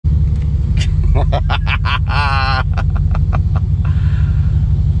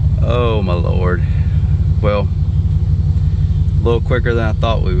Oh my Lord. Well, a little quicker than I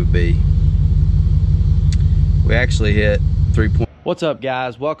thought we would be. We actually hit 3 point. What's up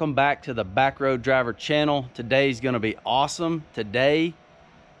guys? Welcome back to the Back Road Driver channel. Today's gonna be awesome. Today,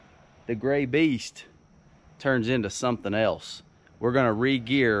 the gray beast turns into something else. We're gonna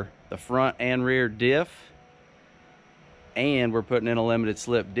re-gear the front and rear diff, and we're putting in a limited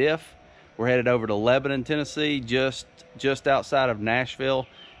slip diff. We're headed over to Lebanon, Tennessee, just outside of Nashville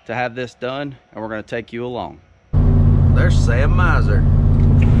to have this done, and we're gonna take you along. There's Sam Miser.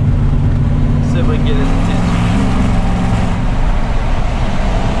 See if we can get his attention.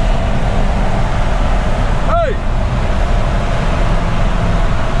 Hey!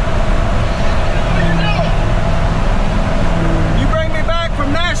 What are you doing? You bring me back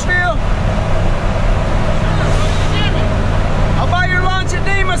from Nashville? I'll buy your lunch at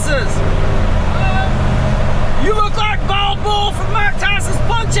Demas's. You look like Bald Bull from Mike Tyson's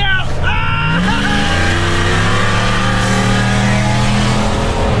Punch-Out!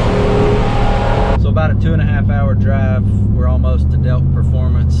 So about a 2.5 hour drive, we're almost to Delk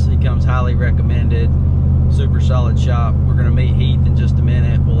Performance. He comes highly recommended, super solid shop. We're gonna meet Heath in just a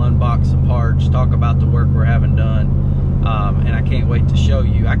minute. We'll unbox some parts, talk about the work we're having done. And I can't wait to show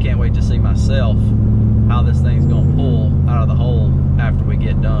you, I can't wait to see myself how this thing's gonna pull out of the hole after we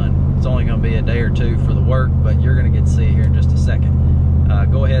get done. It's only gonna be a day or two for the work, but you're gonna get to see it here in just a second.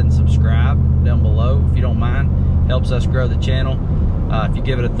 Go ahead and subscribe down below if you don't mind. Helps us grow the channel. If you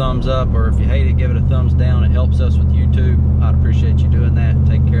give it a thumbs up, or if you hate it, give it a thumbs down. It helps us with YouTube. I'd appreciate you doing that and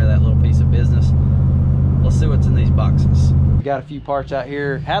taking care of that little piece of business. Let's see what's in these boxes. We got a few parts out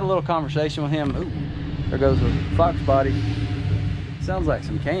here. Had a little conversation with him. Ooh, there goes the Fox body. Sounds like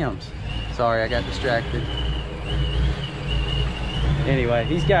some cams. Sorry, I got distracted. Anyway,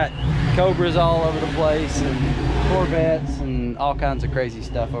 he's got Cobras all over the place and Corvettes and all kinds of crazy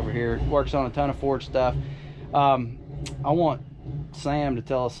stuff over here. Works on a ton of Ford stuff. I want Sam to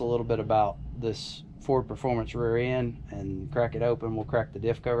tell us a little bit about this Ford Performance rear end and crack it open. We'll crack the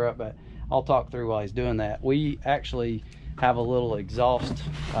diff cover up, but I'll talk through while he's doing that. We actually have a little exhaust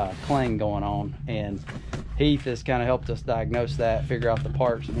clang going on, and Heath has kind of helped us diagnose that, figure out the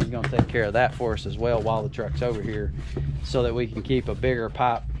parts, and he's going to take care of that for us as well while the truck's over here, so that we can keep a bigger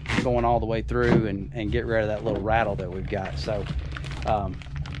pipe going all the way through and get rid of that little rattle that we've got. So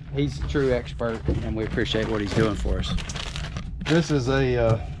he's a true expert, and we appreciate what he's doing for us. This is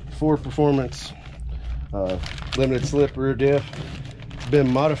a Ford Performance limited slip rear diff.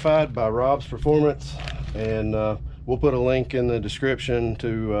 Been modified by Rob's Performance, and we'll put a link in the description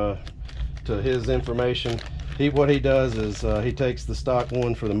to his information. What he does is he takes the stock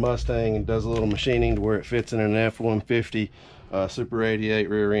one for the Mustang and does a little machining to where it fits in an F150 Super 88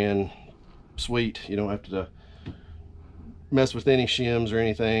 rear end suite. You don't have to mess with any shims or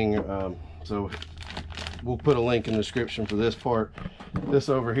anything. So we'll put a link in the description for this part. This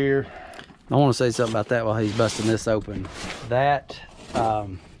over here, I want to say something about that while he's busting this open. That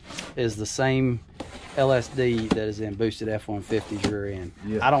is the same LSD that is in boosted F-150's rear end.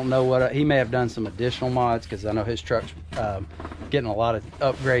 Yeah. I don't know what he may have done some additional mods, because I know his truck's getting a lot of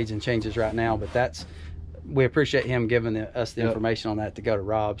upgrades and changes right now, but we appreciate him giving us the information on that to go to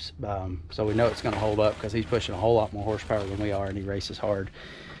Rob's, so we know it's going to hold up, because he's pushing a whole lot more horsepower than we are, and he races hard.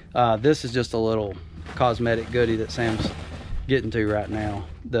 This is just a little cosmetic goodie that Sam's getting to right now.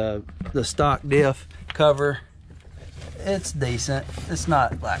 The stock diff cover, it's decent. It's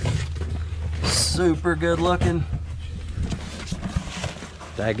not like super good looking.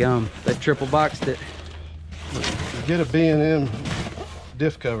 Daggum, they triple boxed it. get a B&M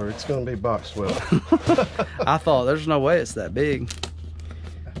diff cover, it's going to be boxed well. I thought there's no way it's that big.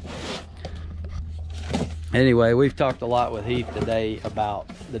 Anyway, we've talked a lot with Heath today about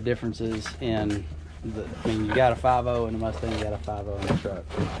the differences in I mean, you got a 5.0 in the Mustang, you got a 5.0 in the truck.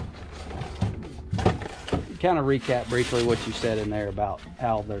 Kind of recap briefly what you said in there about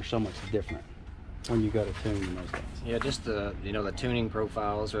how they're so much different when you go to tune those things. Yeah, just the the tuning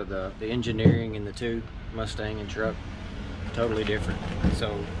profiles, or the engineering in the two, Mustang and truck, totally different.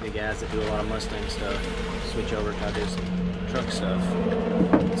 So the guys that do a lot of Mustang stuff switch over to do some truck stuff.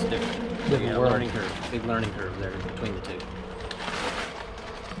 It's different. Learning curve, big learning curve there between the two.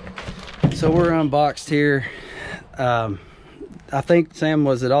 So we're unboxed here. I think, Sam,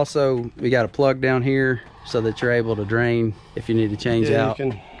 was it also, we got a plug down here so that you're able to drain if you need to change out?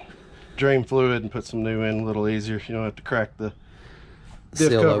 You can drain fluid and put some new in a little easier. You don't have to crack the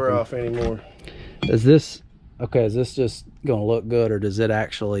diff cover off anymore. Is this, okay, is this just going to look good, or does it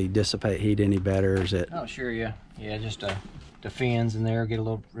actually dissipate heat any better? Or is it? Oh, sure, yeah. Yeah, just the fins in there, get a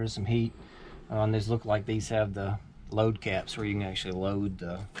little rid of some heat. And these look like these have the load caps where you can actually load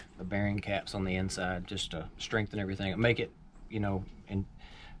the bearing caps on the inside, just to strengthen everything and make it, you know, in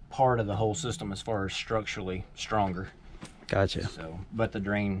part of the whole system as far as structurally stronger. Gotcha. So, but the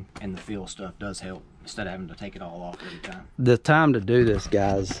drain and the fill stuff does help instead of having to take it all off every time. The time to do this,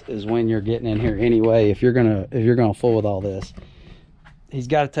 guys, is when you're getting in here anyway. If you're gonna fool with all this, he's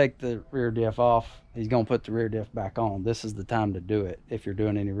got to take the rear diff off. He's gonna put the rear diff back on. This is the time to do it. If you're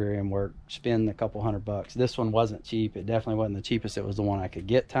doing any rear end work, spend a couple $100. This one wasn't cheap. It definitely wasn't the cheapest. It was the one I could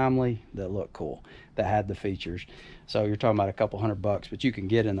get timely, that looked cool, that had the features. So you're talking about a couple $100, but you can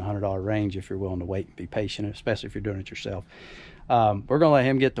get in the $100 range if you're willing to wait and be patient, especially if you're doing it yourself. We're gonna let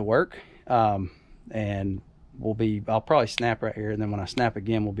him get to work, and I'll probably snap right here, and then when I snap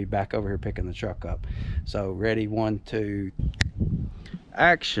again, we'll be back over here picking the truck up. So ready, 1, 2.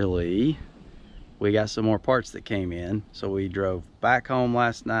 Actually, we got some more parts that came in, so we drove back home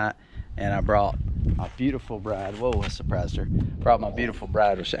last night, and I brought my beautiful bride. Whoa, I surprised her. Brought my beautiful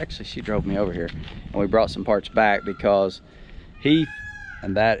bride, which actually she drove me over here, and we brought some parts back because Heath,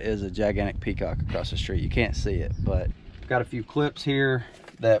 and that is a gigantic peacock across the street. You can't see it, but I've got a few clips here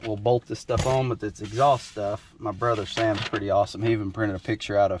that will bolt this stuff on with its exhaust stuff. My brother Sam's pretty awesome. He even printed a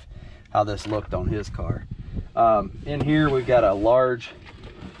picture out of how this looked on his car. In here we've got a large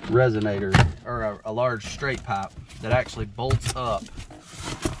resonator, or a large straight pipe that actually bolts up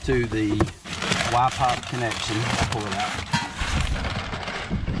to the Y-pipe connection. I'll pull it out.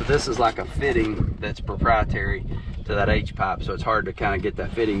 So this is like a fitting that's proprietary to that H-pipe, so it's hard to kind of get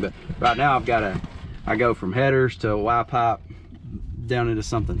that fitting. But right now I go from headers to Y-pipe down into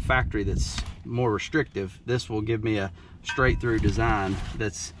something factory that's more restrictive. This will give me a straight through design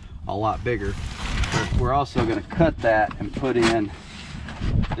that's a lot bigger. But we're also going to cut that and put in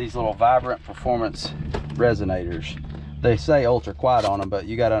these little Vibrant Performance resonators. They say ultra quiet on them, but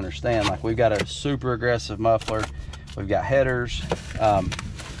you got to understand, like, we've got a super aggressive muffler, we've got headers,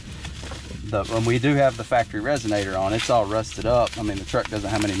 when we do have the factory resonator on, it's all rusted up. I mean, the truck doesn't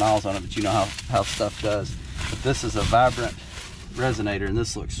have many miles on it, but you know how stuff does. But this is a Vibrant resonator, and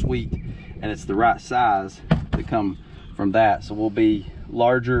this looks sweet, and it's the right size to come from that. So we'll be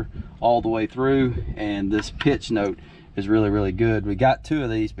larger all the way through, and this pitch note is really, really good. We got 2 of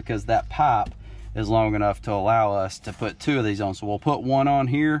these because that pipe is long enough to allow us to put 2 of these on. So we'll put one on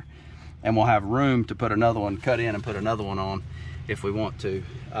here, and we'll have room to put another one, cut in and put another one on if we want to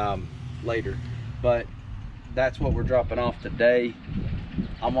later. But that's what we're dropping off today.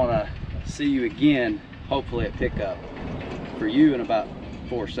 I'm gonna see you again, hopefully at pickup, for you in about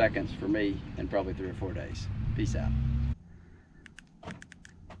 4 seconds, for me in probably 3 or 4 days. Peace out.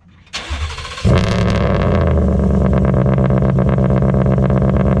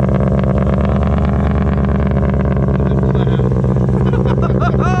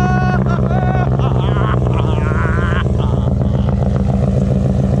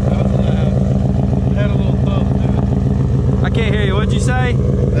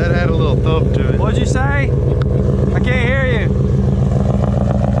 That had a little thump to it. What'd you say? I can't hear you.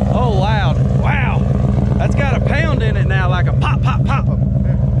 Oh, loud. Wow. That's got a pound in it now, like a pop, pop, pop.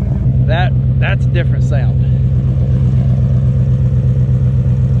 That's a different sound.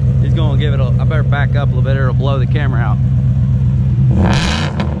 He's gonna give it a, I better back up a little bit, or it'll blow the camera out.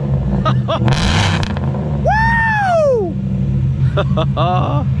 Woo!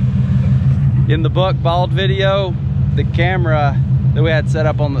 In the buck bald video, the camera that we had set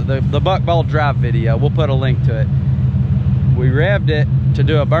up on the buck bald drive video, we'll put a link to it. We revved it to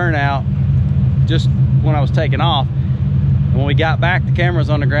do a burnout just when I was taking off. When we got back, the camera was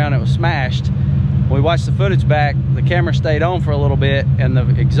on the ground, it was smashed. When we watched the footage back, the camera stayed on for a little bit, and the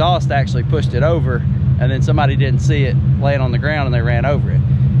exhaust actually pushed it over, and then somebody didn't see it laying on the ground and they ran over it.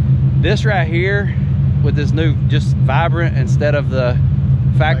 This right here, with this new just Vibrant instead of the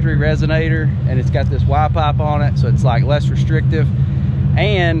factory resonator, and it's got this Y-pipe on it, so it's like less restrictive,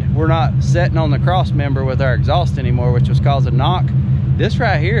 and we're not setting on the cross member with our exhaust anymore, which was causing knock. This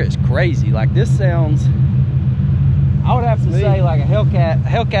right here is crazy. Like, this sounds, I would have to say, like a Hellcat. A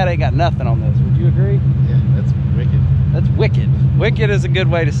Hellcat ain't got nothing on this. Would you agree? Yeah, that's wicked. That's wicked. Wicked is a good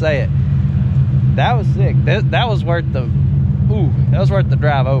way to say it. That was sick. That was worth the, ooh, that was worth the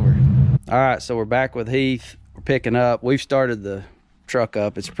drive over. All right, so we're back with Heath. We're picking up. We've started the truck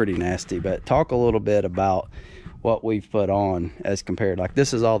up. It's pretty nasty, but talk a little bit about what we've put on as compared. Like,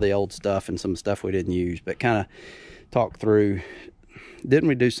 this is all the old stuff and some stuff we didn't use, but kind of talk through, didn't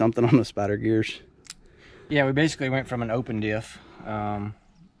we do something on the spider gears? Yeah, we basically went from an open diff,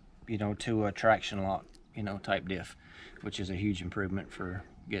 you know, to a traction lock, you know, type diff, which is a huge improvement for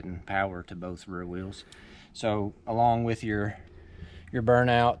getting power to both rear wheels. So along with your your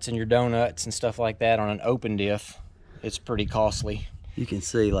burnouts and your donuts and stuff like that on an open diff, it's pretty costly. You can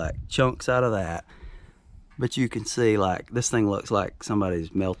see like chunks out of that, but you can see like this thing looks like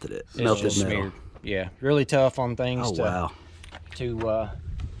somebody's melted it. Melted metal. Smeared. Yeah, really tough on things to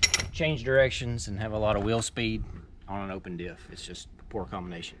change directions and have a lot of wheel speed on an open diff. It's just a poor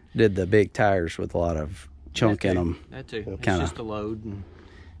combination. Did the big tires with a lot of chunk in them. That too. It's just the load and,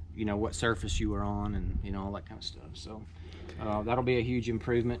 you know, what surface you were on and, you know, all that kind of stuff. So that'll be a huge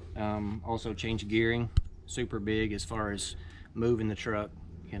improvement. Also change gearing, super big as far as moving the truck,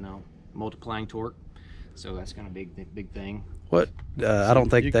 you know, multiplying torque. So that's going to be a big thing. What? I don't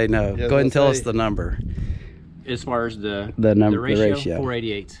think they know. Go ahead and tell us the number. As far as the ratio.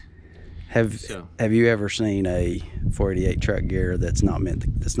 488. Have you ever seen a 488 truck gear that's not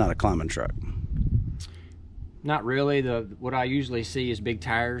a climbing truck? Not really. What I usually see is big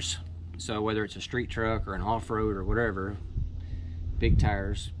tires. So whether it's a street truck or an off-road or whatever, big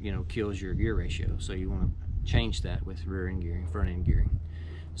tires, you know, kills your gear ratio. So you want to change that with rear end gearing, front end gearing.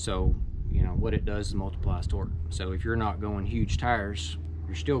 So, you know, what it does is multiplies torque. So if you're not going huge tires,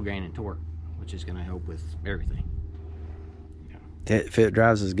 you're still gaining torque, which is going to help with everything. Yeah. If it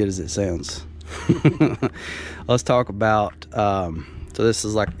drives as good as it sounds. Let's talk about, so this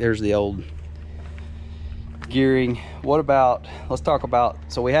is like, there's the old gearing. Let's talk about,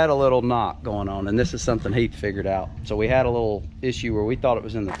 so we had a little knock going on, and this is something Heath figured out. So we had a little issue where we thought it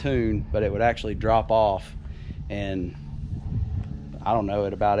was in the tune, but it would actually drop off, and I don't know,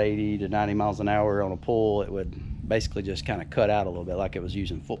 at about 80 to 90 miles an hour on a pull, it would basically just kind of cut out a little bit, like it was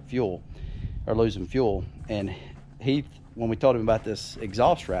using fuel or losing fuel. And Heath, when we told him about this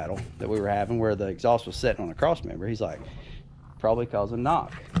exhaust rattle that we were having, where the exhaust was sitting on a cross member, he's like, probably causing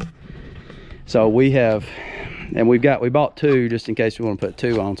knock. So we bought two just in case we want to put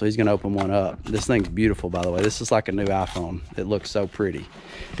two on, so he's going to open one up. This thing's beautiful, by the way. This is like a new iPhone. It looks so pretty.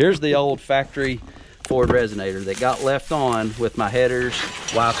 Here's the old factory Ford resonator that got left on with my headers,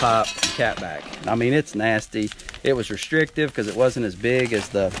 Y pipe, and catback. I mean, it's nasty. It was restrictive because it wasn't as big as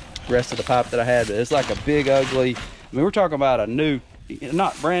the rest of the pipe that I had, but it's like a big, ugly, I mean, we're talking about a new,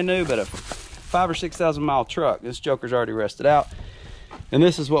 not brand new, but a 5,000 or 6,000 mile truck. This joker's already rusted out. And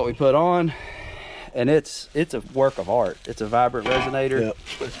this is what we put on. And it's a work of art. It's a vibrant resonator. Yep,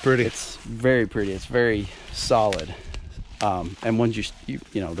 it's pretty. It's very pretty. It's very solid. And when you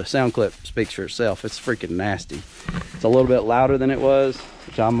know, the sound clip speaks for itself. It's freaking nasty. It's a little bit louder than it was,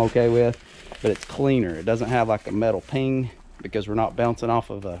 which I'm okay with, but it's cleaner. It doesn't have like a metal ping because we're not bouncing off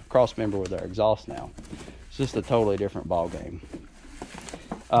of a cross member with our exhaust now. It's just a totally different ball game.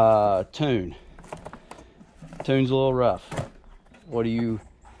 Tune's a little rough. Where do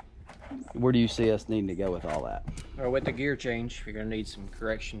you see us needing to go with all that? Well, with the gear change, you're going to need some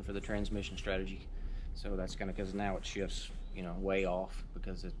correction for the transmission strategy. So that's going to, because now it shifts, you know, way off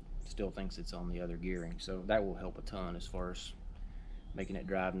because it still thinks it's on the other gearing. So that will help a ton as far as making it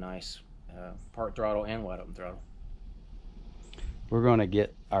drive nice, part throttle and wide open throttle. We're going to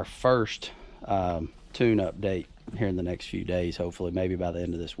get our first tune update here in the next few days, hopefully, maybe by the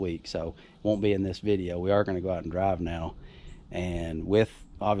end of this week. So it won't be in this video. We are going to go out and drive now, and with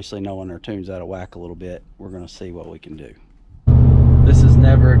obviously knowing our tune's out of whack a little bit, we're going to see what we can do. This is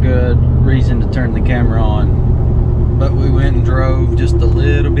never a good reason to turn the camera on, but we went and drove just a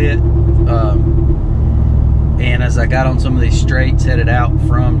little bit, and as I got on some of these straights headed out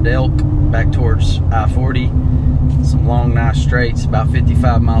from Delk back towards I-40, some long nice straights about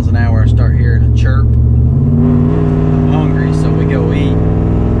 55 miles an hour, I start hearing a chirp. I'm hungry, so we go eat.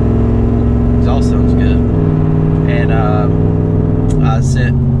 Exhaust sounds good. And I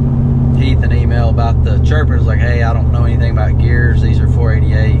sent Heath an email about the chirper. It's like, hey, I don't know anything about gears. These are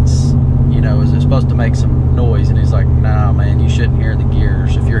 488s. You know, is it supposed to make some noise? And he's like, nah, man, you shouldn't hear the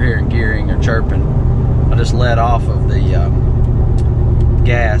gears. If you're hearing gearing or chirping, I just let off of the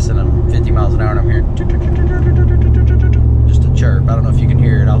gas and I'm 50 miles an hour and I'm hearing just a chirp. I don't know if you can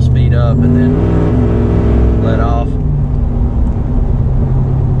hear it. I'll speed up and then let off.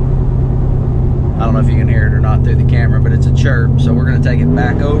 I don't know if you can hear it or not through the camera, but it's a chirp. So we're going to take it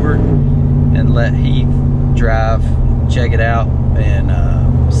back over and let Heath drive, check it out, and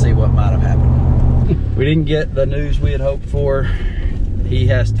see what might have happened. We didn't get the news we had hoped for. He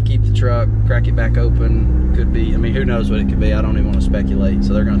has to keep the truck, crack it back open. Could be, I mean, who knows what it could be. I don't even want to speculate.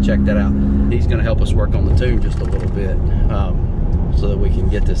 So they're going to check that out. He's going to help us work on the tune just a little bit so that we can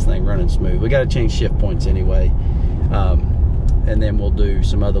get this thing running smooth. We got to change shift points anyway. And then we'll do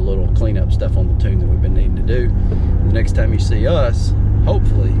some other little cleanup stuff on the tune that we've been needing to do. The next time you see us,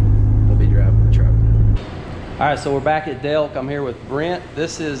 hopefully, we'll be driving the truck. All right, so we're back at Delk. I'm here with Brent.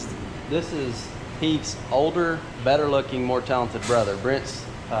 This is Heath's older, better looking, more talented brother. Brent's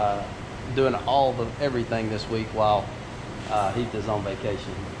doing everything this week while Heath is on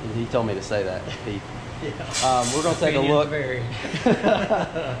vacation. He told me to say that, Heath. Yeah. We're going to take a look.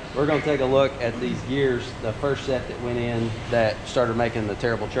 We're going to take a look at these gears, the first set that went in that started making the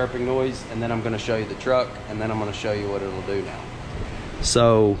terrible chirping noise, and then I'm going to show you the truck, and then I'm going to show you what it'll do now.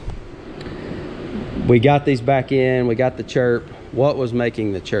 So we got these back in, we got the chirp. What was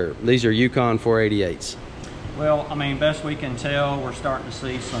making the chirp? These are Yukon 4.88s. Well, I mean, best we can tell, we're starting to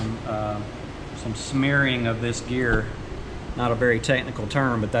see some smearing of this gear. Not a very technical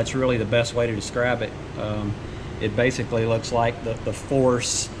term, but that's really the best way to describe it. It basically looks like the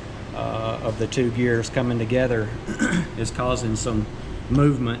force of the two gears coming together is causing some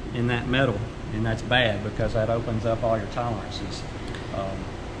movement in that metal, and that's bad because that opens up all your tolerances.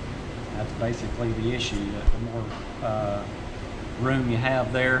 That's basically the issue. The more room you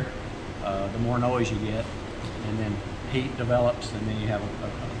have there, the more noise you get, and then heat develops, and then you have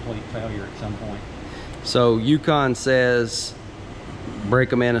a complete failure at some point. So Yukon says break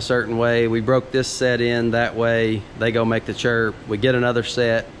them in a certain way. We broke this set in that way. They go make the chirp. We get another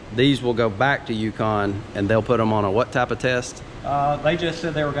set. These will go back to Yukon, and they'll put them on a what type of test? They just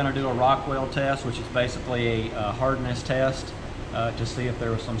said they were going to do a Rockwell test, which is basically a hardness test to see if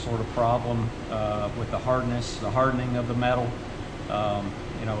there was some sort of problem with the hardness, the hardening of the metal.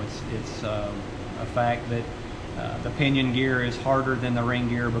 You know, it's a fact that the pinion gear is harder than the ring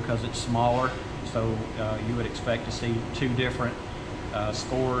gear because it's smaller. So you would expect to see two different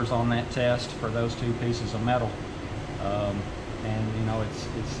scores on that test for those two pieces of metal. And you know,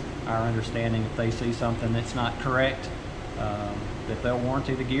 it's our understanding if they see something that's not correct, that they'll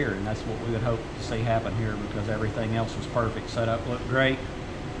warranty the gear, and that's what we would hope to see happen here because everything else was perfect. Setup looked great,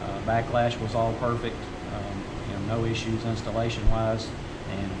 backlash was all perfect, you know, no issues installation wise,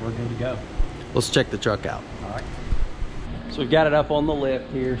 and we're good to go. Let's check the truck out. All right. So we've got it up on the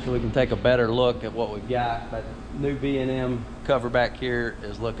lift here so we can take a better look at what we've got. But new B&M cover back here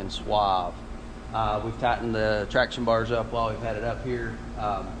is looking suave. We've tightened the traction bars up while we've had it up here.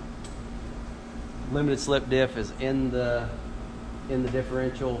 Limited slip diff is in the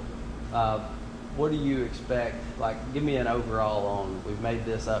differential. What do you expect? Like, give me an overall on, we've made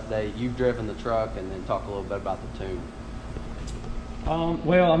this update, you've driven the truck, and then talk a little bit about the tune.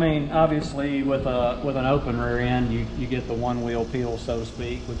 Well, I mean, obviously with an open rear end, you get the one wheel peel, so to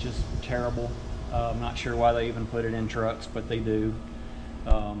speak, which is terrible. I'm not sure why they even put it in trucks, but they do.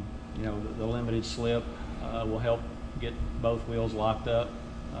 You know, the limited slip will help get both wheels locked up,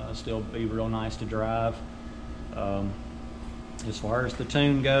 still be real nice to drive. As far as the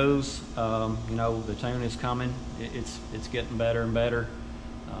tune goes, you know, the tune is coming. It's getting better and better.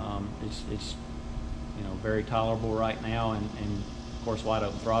 It's you know, very tolerable right now, and of course wide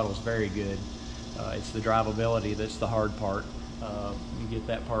open throttle is very good. It's the drivability that's the hard part. You get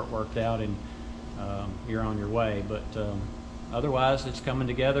that part worked out, and you're on your way. But otherwise, it's coming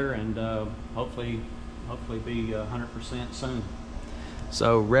together, and hopefully be 100% soon.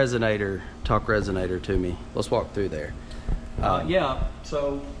 So resonator, talk resonator to me. Let's walk through there. Yeah.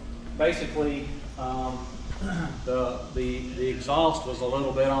 So basically, the exhaust was a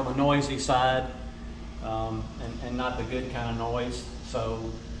little bit on the noisy side, and not the good kind of noise.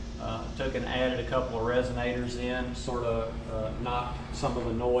 So took and added a couple of resonators in, sort of knocked some of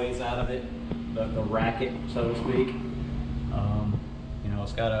the noise out of it, the racket, so to speak. You know,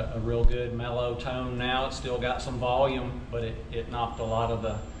 it's got a real good mellow tone now. It's still got some volume, but it knocked a lot of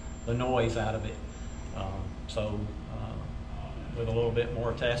the noise out of it. So with a little bit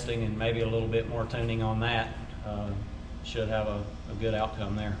more testing and maybe a little bit more tuning on that, should have a good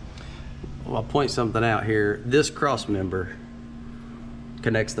outcome there. Well, I'll point something out here. This cross member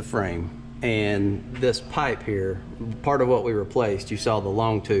connects the frame, and this pipe here, part of what we replaced, you saw the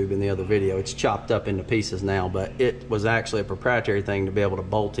long tube in the other video, it's chopped up into pieces now, but it was actually a proprietary thing to be able to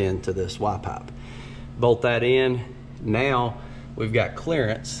bolt into this Y pipe. Bolt that in. Now we've got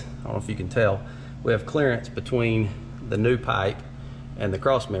clearance. I don't know if you can tell, we have clearance between the new pipe and the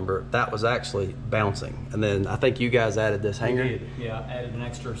cross member. That was actually bouncing, and then I think you guys added this hanger. We did. Yeah, added an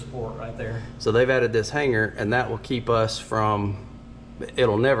extra support right there. So they've added this hanger, and that will keep us from,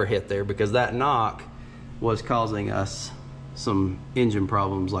 it'll never hit there, because that knock was causing us some engine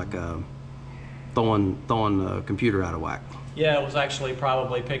problems, like throwing the computer out of whack. Yeah, it was actually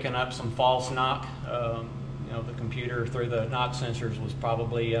probably picking up some false knock. You know, the computer through the knock sensors was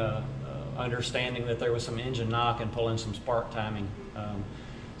probably understanding that there was some engine knock and pulling some spark timing.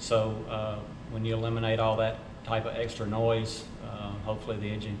 So when you eliminate all that type of extra noise, hopefully the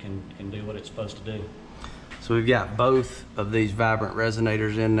engine can do what it's supposed to do. So So we've got both of these vibrant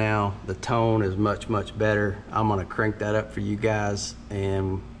resonators in now. The tone is much, much better. I'm gonna crank that up for you guys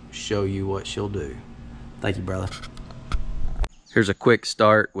and show you what she'll do. Thank you, brother. Here's a quick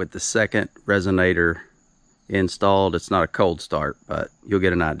start with the second resonator installed. It's not a cold start, but you'll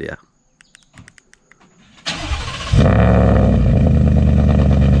get an idea.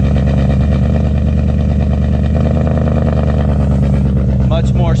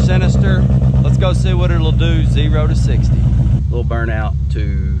 Much more sinister. Let's go see what it'll do 0 to 60. A little burnout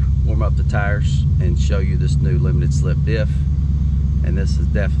to warm up the tires and show you this new limited slip diff. And this is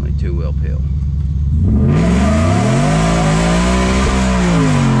definitely two-wheel peel.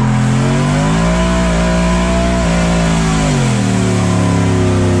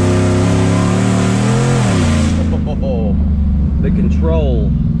 The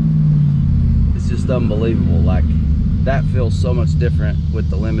control is just unbelievable. Like, that feels so much different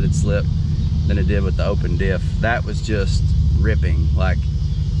with the limited slip than it did with the open diff. That was just ripping. Like,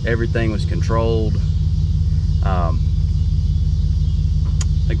 everything was controlled. I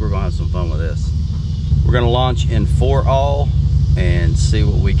think we're gonna have some fun with this. We're gonna launch in 4-all and see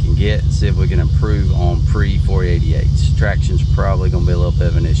what we can get, see if we can improve on pre-488s. Traction's probably gonna be a little bit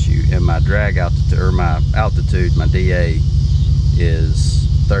of an issue, and my drag altitude, or my altitude, my DA is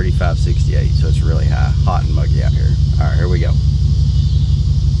 3568, so it's really high, hot and muggy out here. All right, here we go.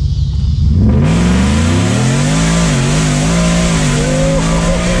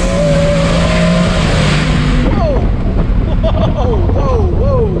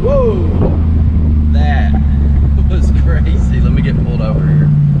 Whoa. That was crazy. Let me get pulled over here.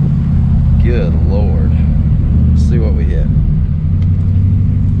 Good Lord. Let's see what we hit.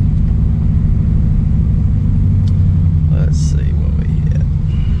 Let's see what we hit.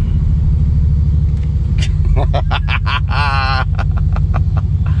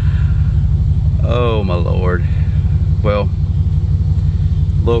 Oh my Lord. Well,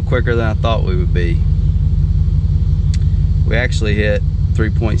 a little quicker than I thought we would be. We actually hit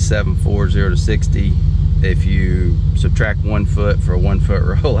 3.74 0 to 60 if you subtract 1 foot for a 1 foot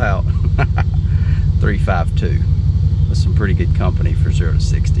rollout. 352. That's some pretty good company for 0 to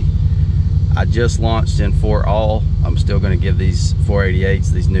 60. I just launched in 4-all. I'm still going to give these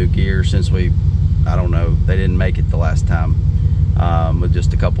 488s, these new gears, since I don't know, they didn't make it the last time with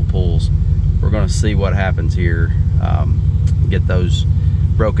just a couple pulls. We're going to see what happens here, get those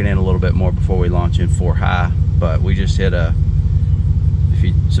broken in a little bit more before we launch in 4-high. But we just hit if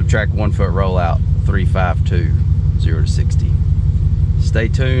you subtract 1 foot rollout, 352 0 to 60. Stay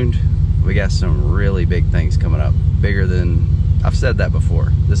tuned. We got some really big things coming up, bigger than, I've said that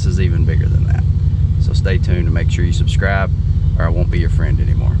before, this is even bigger than that. So stay tuned and make sure you subscribe, or I won't be your friend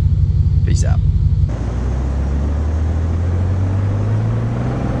anymore. Peace out.